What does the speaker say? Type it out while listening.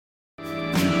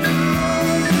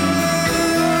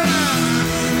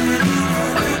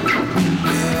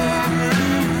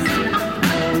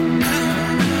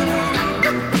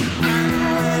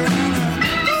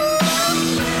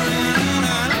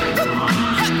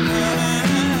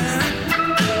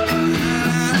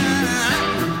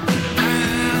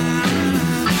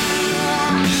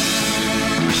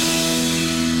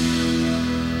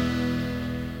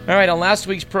right, on last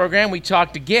week's program, we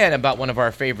talked again about one of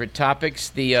our favorite topics,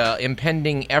 the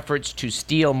impending efforts to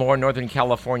steal more Northern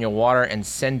California water and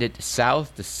send it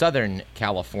south to Southern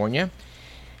California.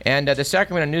 And the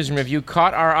Sacramento News and Review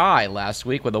caught our eye last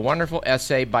week with a wonderful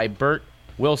essay by Bert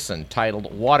Wilson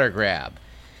titled Water Grab.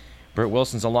 Bert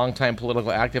Wilson's a longtime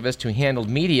political activist who handled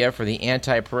media for the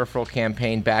anti-peripheral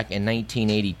campaign back in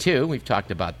 1982. We've talked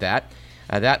about that.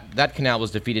 That canal was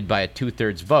defeated by a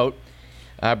 2/3 vote.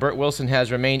 Bert Wilson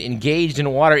has remained engaged in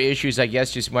water issues, I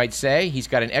guess you might say. He's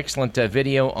got an excellent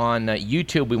video on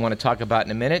YouTube we want to talk about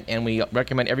in a minute, and we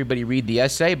recommend everybody read the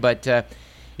essay. But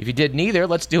if you did neither,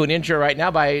 let's do an intro right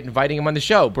now by inviting him on the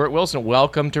show. Bert Wilson,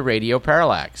 welcome to Radio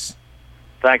Parallax.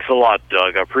 Thanks a lot,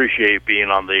 Doug. I appreciate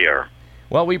being on the air.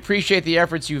 Well, we appreciate the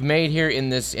efforts you've made here in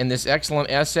this excellent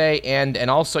essay and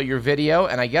also your video.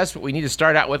 And I guess what we need to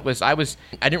start out with was I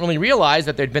didn't really realize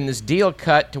that there'd been this deal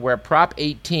cut to where Prop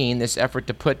 18, this effort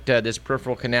to put this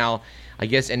peripheral canal, I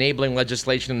guess, enabling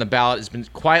legislation on the ballot, has been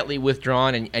quietly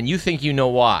withdrawn, and you think you know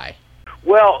why.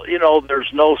 Well,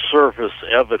 there's no surface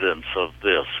evidence of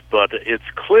this, but it's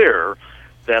clear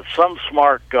that some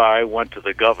smart guy went to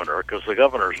the governor, because the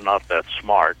governor's not that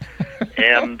smart,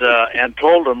 and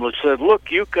told him, said,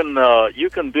 look, you can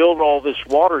build all this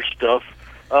water stuff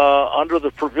under the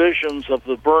provisions of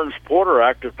the Burns-Porter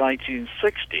Act of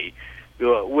 1960,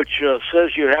 which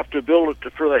says you have to build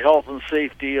it for the health and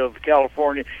safety of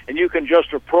California, and you can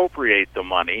just appropriate the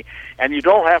money, and you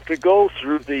don't have to go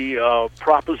through the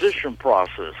proposition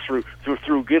process,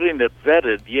 through getting it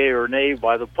vetted, yea or nay,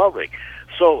 by the public.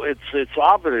 So it's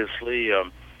obviously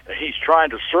he's trying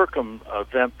to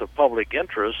circumvent the public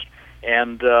interest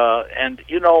and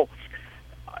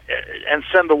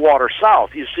send the water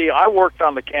south. You see, I worked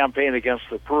on the campaign against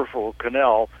the peripheral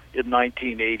canal in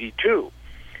 1982,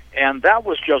 and that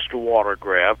was just a water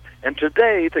grab. And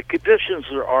today the conditions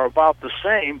are about the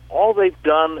same. All they've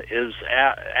done is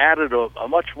added a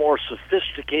much more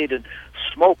sophisticated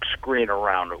smoke screen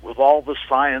around it with all the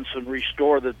science and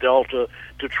restore the delta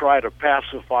to try to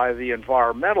pacify the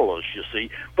environmentalists, you see.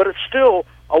 But it's still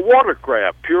a water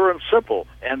grab, pure and simple.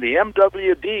 And the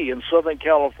MWD in Southern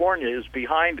California is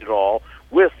behind it all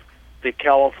with the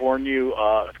California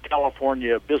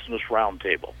Business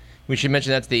Roundtable. We should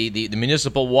mention that's the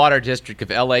municipal water district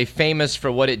of L.A., famous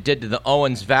for what it did to the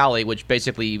Owens Valley, which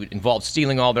basically involved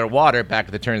stealing all their water back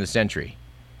at the turn of the century.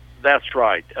 That's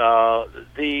right.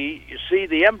 The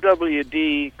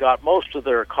MWD got most of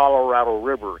their Colorado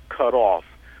River cut off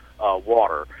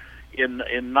water in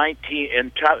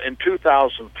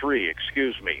 2003.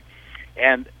 Excuse me,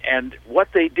 and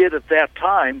what they did at that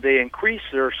time, they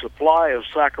increased their supply of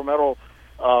Sacramento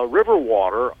River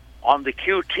water on the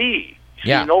QT.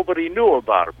 Yeah. Nobody knew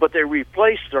about it, but they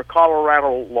replaced their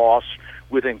Colorado loss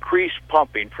with increased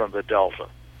pumping from the Delta.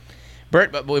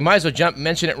 Bert, but we might as well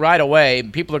mention it right away.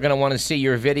 People are going to want to see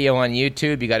your video on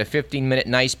YouTube. You got a 15-minute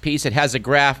nice piece. It has a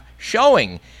graph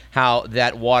showing how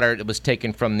that water was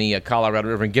taken from the Colorado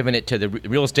River and given it to the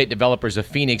real estate developers of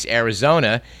Phoenix,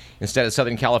 Arizona, instead of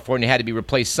Southern California. It had to be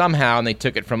replaced somehow, and they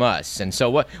took it from us. And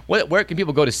so where can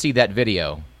people go to see that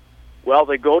video? Well,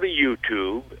 they go to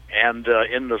YouTube, and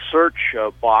in the search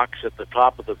box at the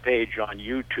top of the page on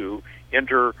YouTube,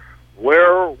 enter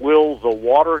 "Where will the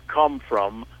water come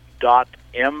from?"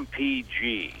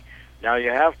 .mpg. Now you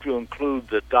have to include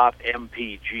the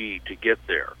 .mpg to get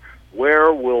there.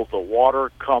 Where will the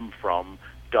water come from?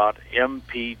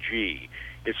 .mpg.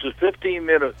 It's a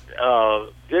 15-minute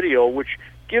video which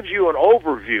gives you an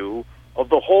overview of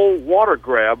the whole water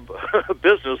grab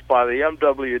business by the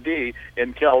MWD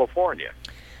in California.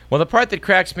 Well, the part that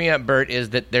cracks me up, Bert, is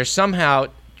that there's somehow,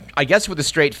 I guess with a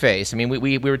straight face, I mean,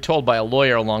 we were told by a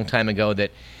lawyer a long time ago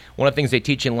that one of the things they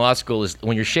teach in law school is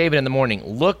when you're shaving in the morning,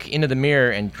 look into the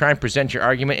mirror and try and present your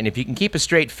argument. And if you can keep a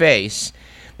straight face,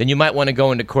 then you might want to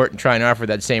go into court and try and offer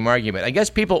that same argument. I guess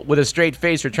people with a straight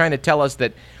face are trying to tell us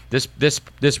that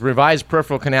this revised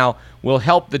peripheral canal will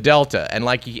help the Delta. And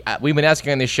like we've been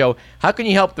asking on this show, how can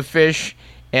you help the fish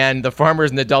and the farmers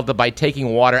in the Delta by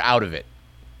taking water out of it?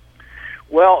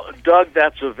 Well, Doug,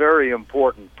 that's a very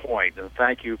important point, and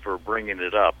thank you for bringing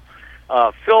it up.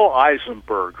 Phil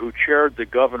Eisenberg, who chaired the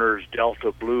governor's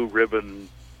Delta Blue Ribbon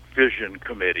Vision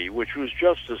Committee, which was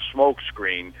just a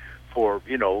smokescreen for,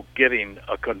 getting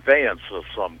a conveyance of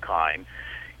some kind,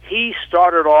 he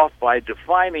started off by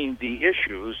defining the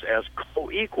issues as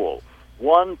co-equal.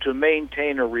 One, to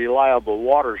maintain a reliable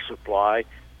water supply.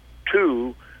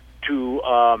 Two, to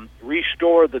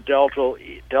restore the Delta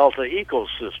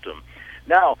ecosystem.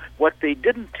 Now, what they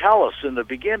didn't tell us in the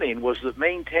beginning was that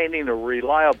maintaining a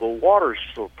reliable water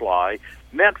supply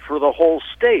meant for the whole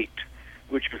state.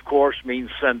 which of course means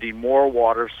sending more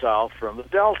water south from the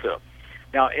delta.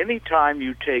 Now, anytime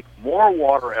you take more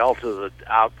water out to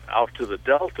the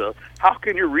delta, how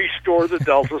can you restore the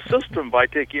delta system by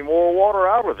taking more water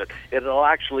out of it? It'll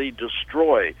actually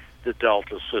destroy the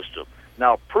delta system.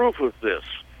 Now, proof of this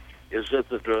is that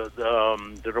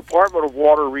the Department of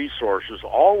Water Resources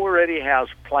already has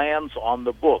plans on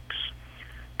the books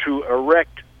to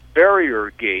erect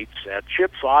barrier gates at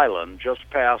Chips Island, just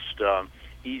past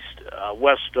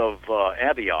west of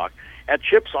Antioch, at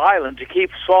Chips Island to keep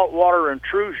saltwater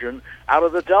intrusion out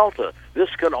of the delta. This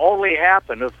can only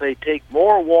happen if they take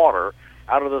more water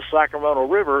out of the Sacramento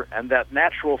River, and that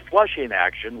natural flushing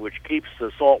action, which keeps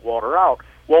the saltwater out,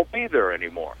 won't be there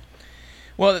anymore.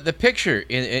 Well, the picture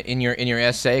in your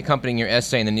essay, accompanying your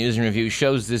essay in the News and Review,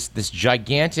 shows this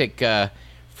gigantic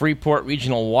Freeport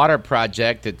Regional Water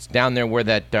Project that's down there where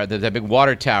that big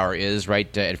water tower is,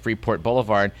 right at Freeport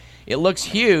Boulevard. It looks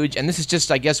huge, and this is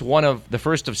just, I guess, one of the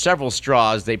first of several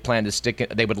straws they plan to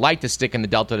stick. They would like to stick in the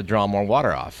delta to draw more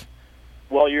water off.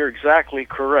 Well, you're exactly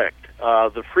correct.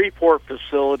 The Freeport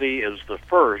facility is the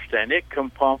first, and it can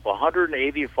pump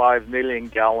 185 million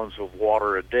gallons of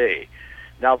water a day.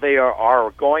 Now, they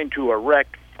are going to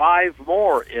erect 5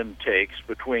 more intakes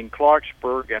between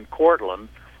Clarksburg and Cortland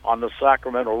on the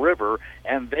Sacramento River,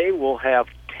 and they will have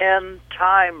 10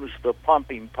 times the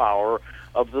pumping power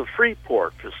of the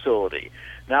Freeport facility.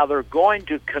 Now, they're going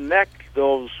to connect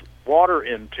those water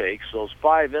intakes, those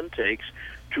 5 intakes,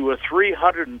 to a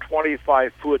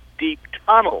 325-foot deep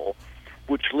tunnel,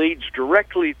 which leads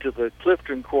directly to the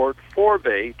Clifton Court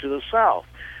forebay to the south.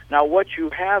 Now, what you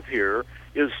have here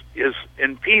is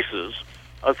in pieces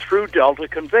a through delta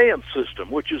conveyance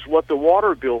system, which is what the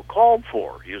water bill called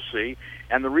for, you see.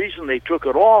 And the reason they took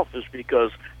it off is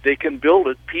because they can build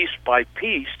it piece by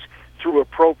piece through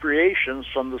appropriations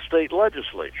from the state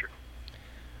legislature.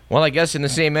 Well, I guess in the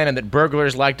same manner that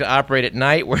burglars like to operate at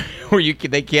night, where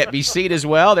they can't be seen as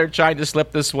well, they're trying to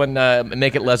slip this one and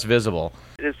make it less visible.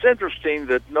 It's interesting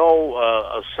that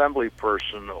no assembly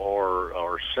person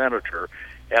or senator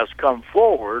has come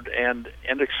forward and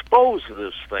exposed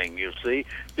this thing, you see,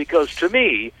 because to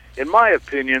me, in my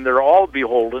opinion, they're all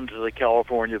beholden to the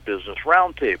California Business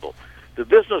Roundtable. The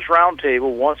Business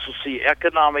Roundtable wants to see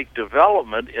economic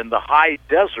development in the high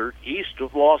desert east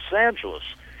of Los Angeles.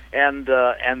 And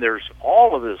there's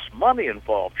all of this money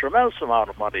involved, tremendous amount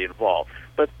of money involved.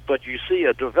 But you see,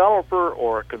 a developer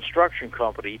or a construction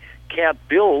company can't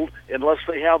build unless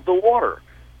they have the water.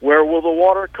 Where will the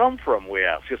water come from, we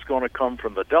ask? It's going to come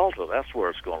from the Delta. That's where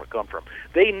it's going to come from.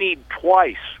 They need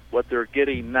twice what they're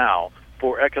getting now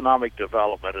for economic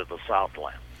development in the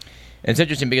Southland. It's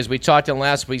interesting because we talked in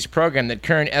last week's program that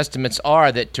current estimates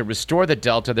are that to restore the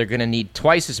Delta, they're going to need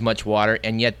twice as much water,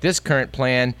 and yet this current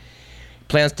plan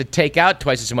plans to take out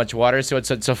twice as much water, so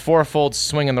it's a fourfold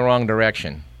swing in the wrong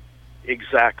direction.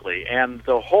 Exactly. And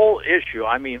the whole issue,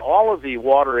 I mean, all of the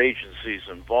water agencies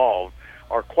involved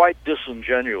are quite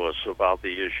disingenuous about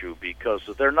the issue because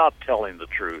they're not telling the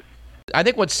truth. I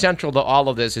think what's central to all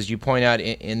of this, as you point out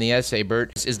in the essay,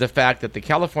 Bert, is the fact that the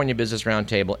California Business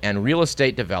Roundtable and real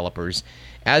estate developers,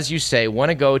 as you say, want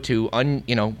to go to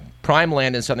prime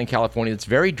land in Southern California that's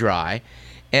very dry,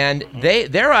 and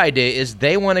their idea is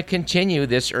they want to continue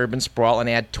this urban sprawl and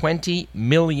add 20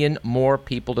 million more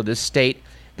people to this state.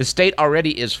 The state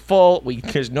already is full.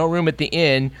 There's no room at the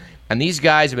inn. And these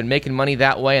guys have been making money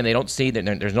that way, and they don't see that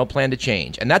there's no plan to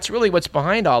change. And that's really what's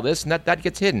behind all this, and that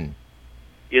gets hidden.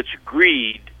 It's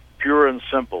greed, pure and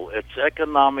simple. It's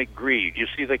economic greed. You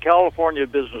see, the California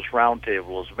Business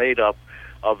Roundtable is made up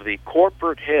of the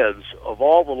corporate heads of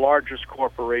all the largest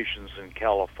corporations in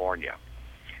California.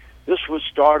 This was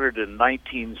started in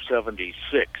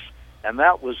 1976, and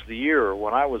that was the year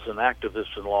when I was an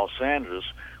activist in Los Angeles.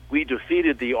 We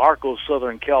defeated the ARCO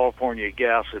Southern California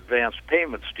Gas Advance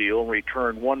Payments deal and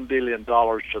returned $1 billion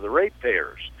to the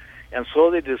ratepayers. And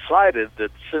so they decided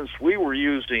that since we were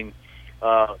using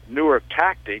newer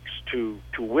tactics to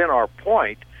win our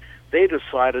point, they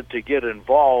decided to get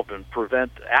involved and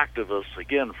prevent activists,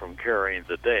 again, from carrying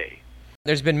the day.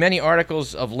 There's been many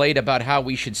articles of late about how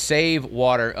we should save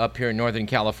water up here in Northern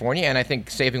California, and I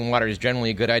think saving water is generally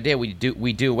a good idea. We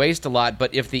do waste a lot,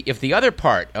 but if the other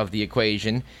part of the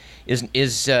equation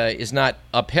is not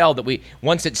upheld, that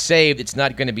once it's saved, it's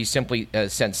not going to be simply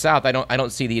sent south, I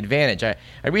don't see the advantage.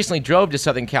 I recently drove to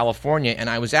Southern California, and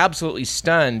I was absolutely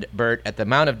stunned, Bert, at the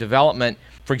amount of development.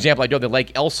 For example, I drove the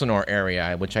Lake Elsinore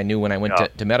area, which I knew when I went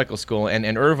to medical school,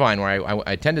 and Irvine, where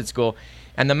I attended school.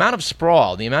 And the amount of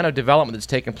sprawl, the amount of development that's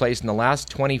taken place in the last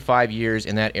 25 years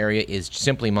in that area is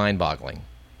simply mind-boggling.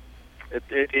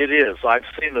 It is. I've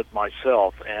seen it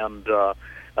myself, and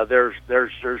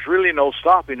There's really no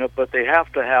stopping it, but they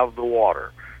have to have the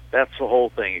water. That's the whole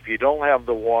thing. If you don't have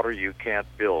the water, you can't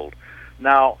build.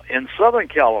 Now, in Southern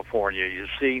California, you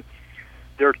see,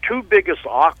 their two biggest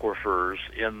aquifers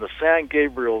in the San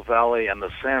Gabriel Valley and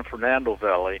the San Fernando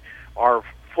Valley are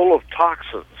full of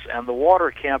toxins, and the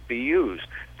water can't be used.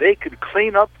 They could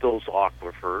clean up those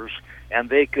aquifers, and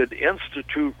they could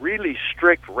institute really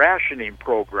strict rationing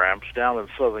programs down in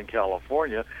Southern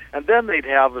California, and then they'd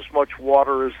have as much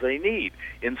water as they need.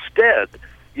 Instead,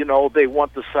 they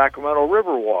want the Sacramento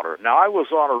River water. Now, I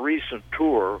was on a recent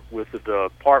tour with the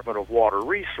Department of Water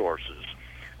Resources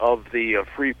of the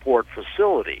Freeport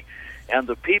facility, and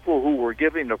the people who were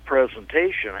giving the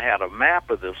presentation had a map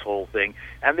of this whole thing,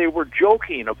 and they were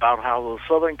joking about how the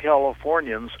Southern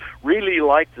Californians really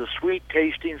like the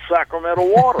sweet-tasting Sacramento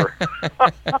water.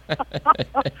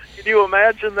 Can you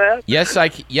imagine that? Yes,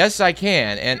 I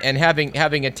can. And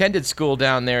having attended school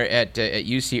down there at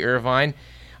UC Irvine,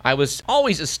 I was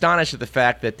always astonished at the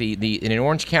fact that in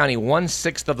Orange County,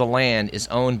 1/6 of the land is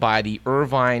owned by the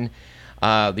Irvine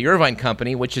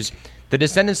Company, which is the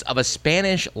descendants of a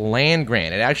Spanish land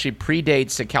grant. It actually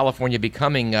predates California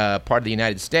becoming part of the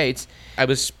United States. I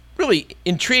was really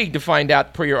intrigued to find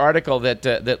out, per your article,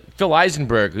 that Phil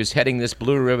Eisenberg, who's heading this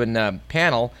Blue Ribbon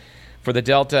panel for the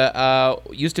Delta,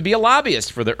 used to be a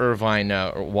lobbyist for the Irvine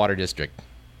Water District.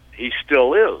 He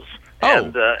still is.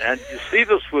 Oh. And you see,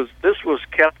 this was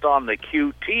kept on the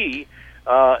QT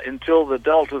until the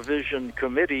Delta Vision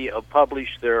Committee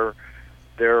published their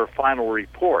final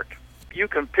report. You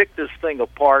can pick this thing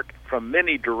apart from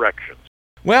many directions.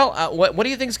 Well, what do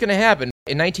you think is going to happen?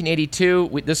 In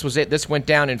 1982, this went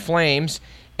down in flames.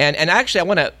 And actually, I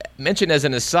want to mention as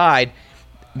an aside,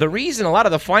 the reason a lot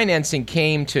of the financing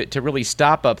came to really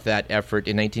stop up that effort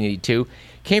in 1982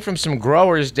 came from some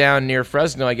growers down near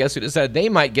Fresno, I guess, who decided they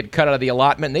might get cut out of the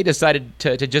allotment, and they decided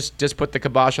to just put the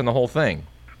kibosh on the whole thing.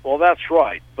 Well, that's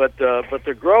right, but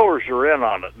the growers are in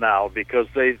on it now because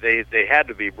they had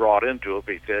to be brought into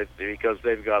it because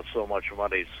they've got so much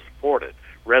money to support it.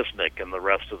 Resnick and the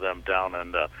rest of them down.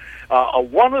 And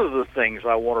one of the things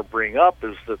I want to bring up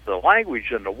is that the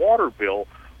language in the water bill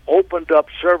opened up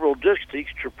several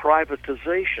districts to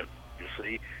privatization. You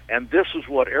see, and this is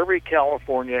what every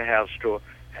California has to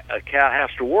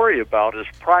worry about, is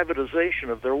privatization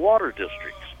of their water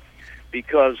districts,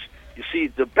 because you see,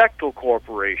 the Bechtel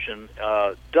Corporation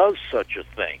does such a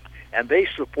thing, and they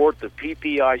support the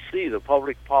PPIC, the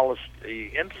Public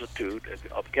Policy Institute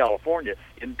of California,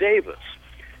 in Davis.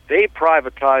 They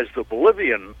privatized the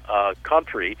Bolivian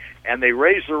country, and they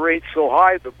raised the rates so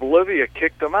high that Bolivia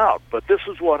kicked them out. But this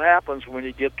is what happens when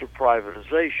you get to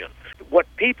privatization. What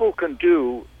people can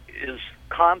do is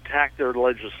contact their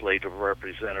legislative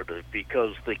representative,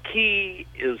 because the key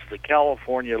is the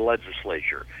California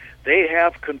legislature. They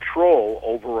have control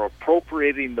over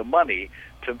appropriating the money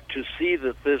to see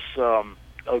that this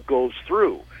goes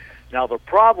through. Now, the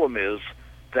problem is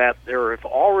that there have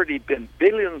already been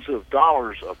billions of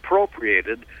dollars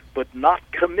appropriated, but not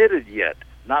committed yet,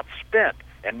 not spent.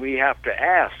 And we have to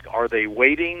ask, are they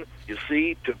waiting, you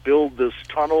see, to build this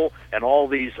tunnel and all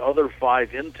these other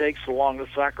 5 intakes along the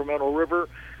Sacramento River?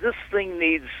 This thing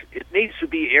needs to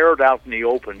be aired out in the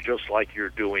open, just like you're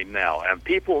doing now. And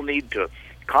people need to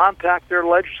contact their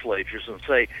legislators and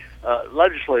say,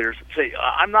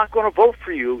 I'm not going to vote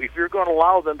for you if you're going to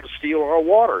allow them to steal our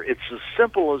water. It's as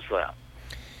simple as that.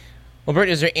 Well, Bert,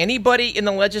 is there anybody in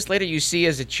the legislature you see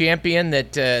as a champion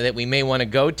that we may want to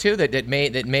go to that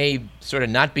may sort of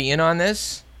not be in on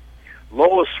this?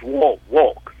 Lois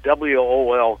Wolk,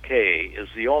 W-O-L-K, is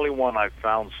the only one I've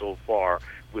found so far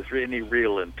with any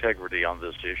real integrity on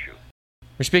this issue.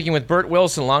 We're speaking with Bert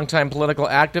Wilson, longtime political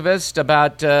activist,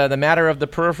 about the matter of the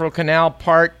Peripheral Canal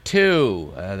Part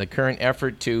 2, the current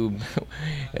effort to,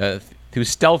 through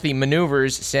stealthy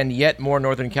maneuvers, send yet more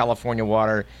Northern California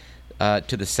water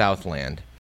to the Southland.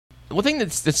 One thing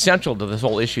that's central to this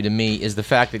whole issue to me is the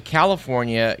fact that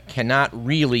California cannot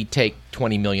really take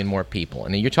 20 million more people.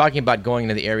 And you're talking about going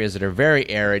to the areas that are very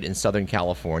arid in Southern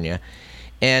California.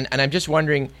 And I'm just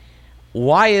wondering,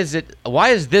 why is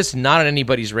this not on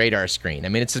anybody's radar screen? I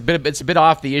mean, it's a bit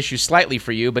off the issue slightly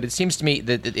for you, but it seems to me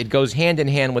that it goes hand in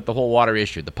hand with the whole water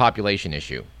issue, the population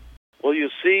issue. Well, you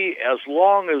see, as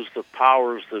long as the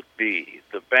powers that be,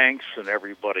 the banks and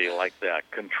everybody like that,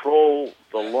 control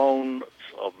the loans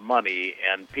of money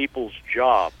and people's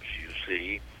jobs, you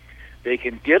see, they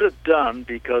can get it done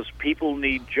because people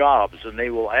need jobs, and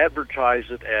they will advertise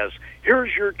it as,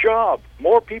 here's your job.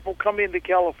 More people coming to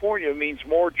California means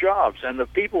more jobs, and the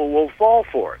people will fall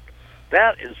for it.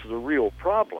 That is the real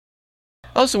problem.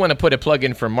 I also want to put a plug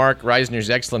in for Mark Reisner's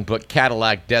excellent book,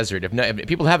 Cadillac Desert. If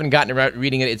people haven't gotten around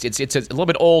reading it, it's a little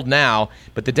bit old now,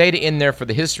 but the data in there for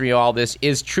the history of all this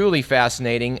is truly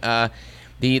fascinating.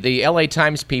 The LA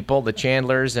Times people, the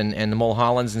Chandlers and the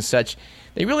Mulhollands and such,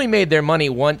 they really made their money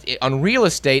on real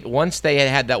estate once they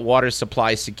had that water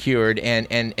supply secured,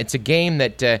 and it's a game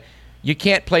that you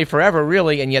can't play forever,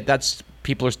 really, and yet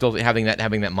people are still having that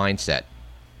mindset.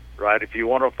 Right. If you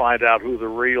want to find out who the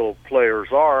real players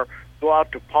are, go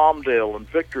out to Palmdale and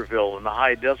Victorville in the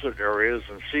high desert areas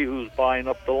and see who's buying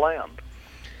up the land.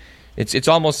 It's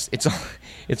almost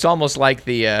like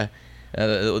the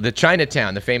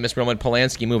Chinatown, the famous Roman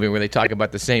Polanski movie, where they talk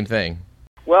about the same thing.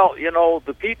 Well,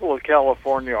 the people of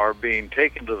California are being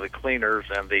taken to the cleaners,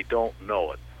 and they don't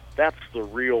know it. That's the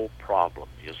real problem,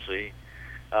 you see.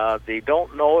 They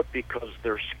don't know it because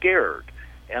they're scared,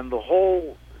 and the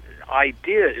whole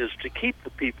idea is to keep the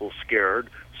people scared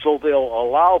so they'll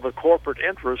allow the corporate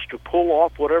interests to pull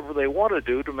off whatever they want to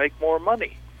do to make more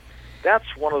money.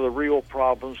 That's one of the real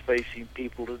problems facing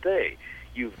people today.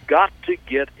 You've got to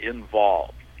get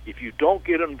involved. If you don't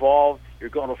get involved,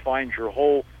 you're going to find your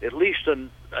whole, at least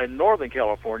in Northern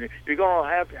California, you're going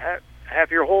to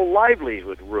have your whole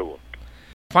livelihood ruined.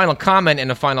 Final comment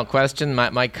and a final question.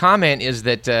 My comment is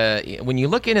that when you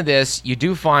look into this, you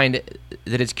do find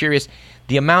that it's curious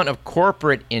the amount of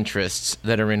corporate interests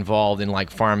that are involved in like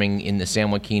farming in the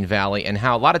San Joaquin Valley, and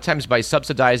how a lot of times by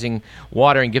subsidizing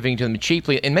water and giving it to them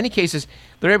cheaply, in many cases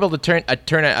they're able to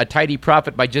turn a tidy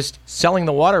profit by just selling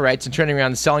the water rights and turning around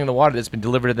and selling the water that's been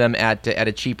delivered to them at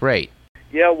a cheap rate.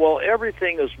 Yeah, well,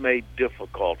 everything is made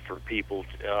difficult for people.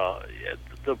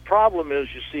 The problem is,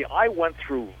 you see, I went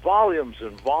through volumes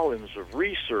and volumes of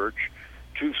research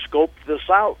to scope this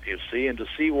out, you see, and to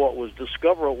see what was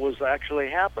actually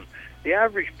happened. The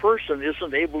average person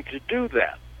isn't able to do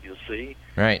that, you see.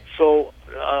 Right. So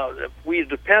we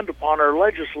depend upon our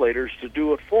legislators to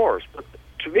do it for us. But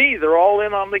to me, they're all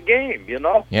in on the game,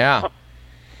 Yeah. Well,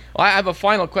 I have a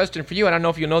final question for you. I don't know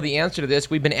if you know the answer to this.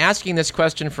 We've been asking this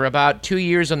question for about 2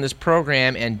 years on this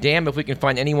program, and damn if we can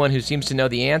find anyone who seems to know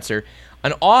the answer.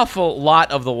 An awful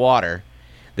lot of the water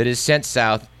that is sent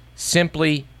south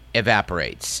simply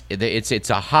evaporates. It's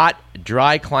a hot,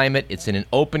 dry climate. It's in an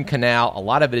open canal. A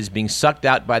lot of it is being sucked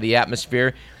out by the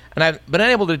atmosphere. And I've been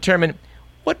unable to determine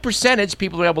what percentage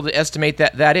people are able to estimate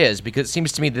that is, because it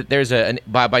seems to me that there's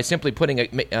by simply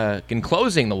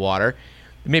enclosing the water,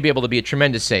 there may be able to be a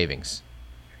tremendous savings.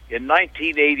 In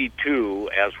 1982,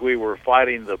 as we were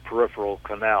fighting the peripheral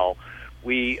canal,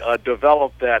 we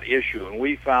developed that issue, and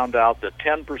we found out that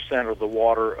 10% of the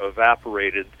water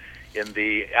evaporated in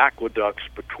the aqueducts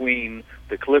between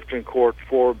the Clifton Court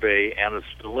forebay and its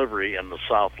delivery in the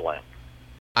Southland.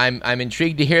 I'm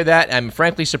intrigued to hear that. I'm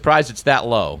frankly surprised it's that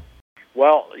low.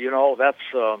 Well, that's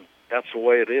the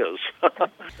way it is.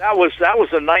 That was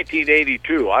in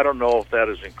 1982. I don't know if that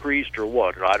has increased or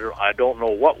what. I don't know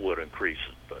what would increase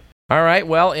it. But all right.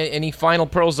 Well, any final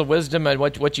pearls of wisdom and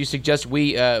what you suggest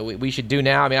we should do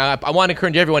now? I mean, I want to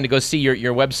encourage everyone to go see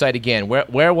your website again.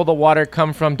 Where will the water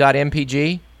come from?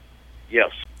 .mpg?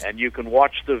 Yes, and you can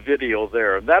watch the video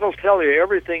there, and that'll tell you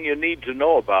everything you need to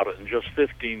know about it in just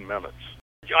 15 minutes.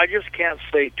 I just can't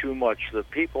say too much that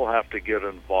people have to get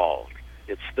involved.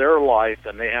 It's their life,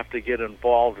 and they have to get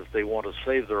involved if they want to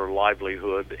save their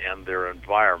livelihood and their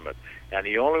environment. And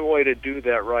the only way to do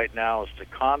that right now is to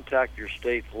contact your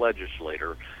state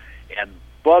legislator and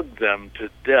bug them to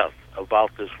death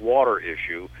about this water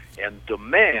issue and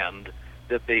demand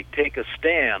that they take a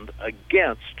stand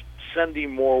against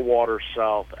sending more water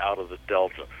south out of the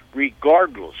Delta,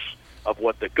 regardless of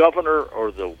what the governor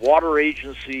or the water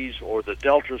agencies or the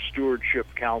Delta Stewardship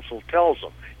Council tells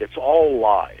them. It's all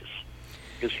lies.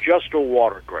 It's just a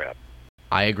water grab.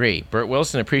 I agree. Bert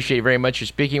Wilson, appreciate you very much for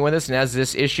speaking with us. And as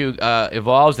this issue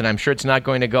evolves, and I'm sure it's not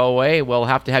going to go away, we'll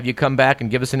have to have you come back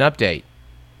and give us an update.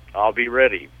 I'll be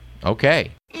ready.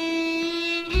 Okay.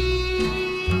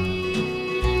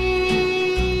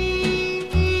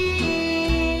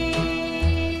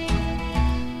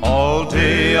 All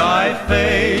day I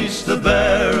face the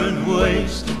barren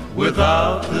waste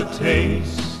without the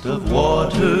taste of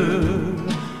water,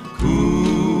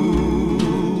 cool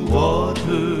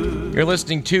water. You're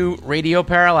listening to Radio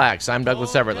Parallax. I'm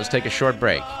Douglas Everett. Let's take a short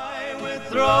break. With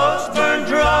throats burned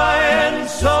dry and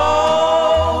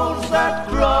souls that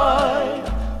cry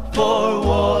for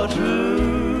water,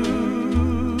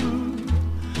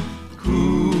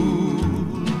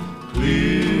 cool,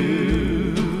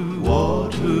 clear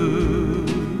water.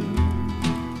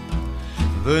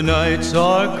 The nights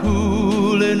are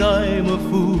cool and I'm a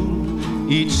fool.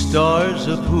 Each star's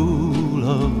a pool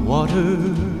of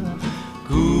water,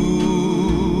 cool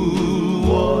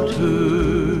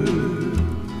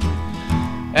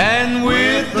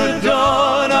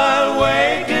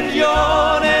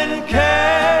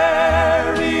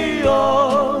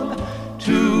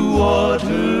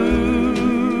water.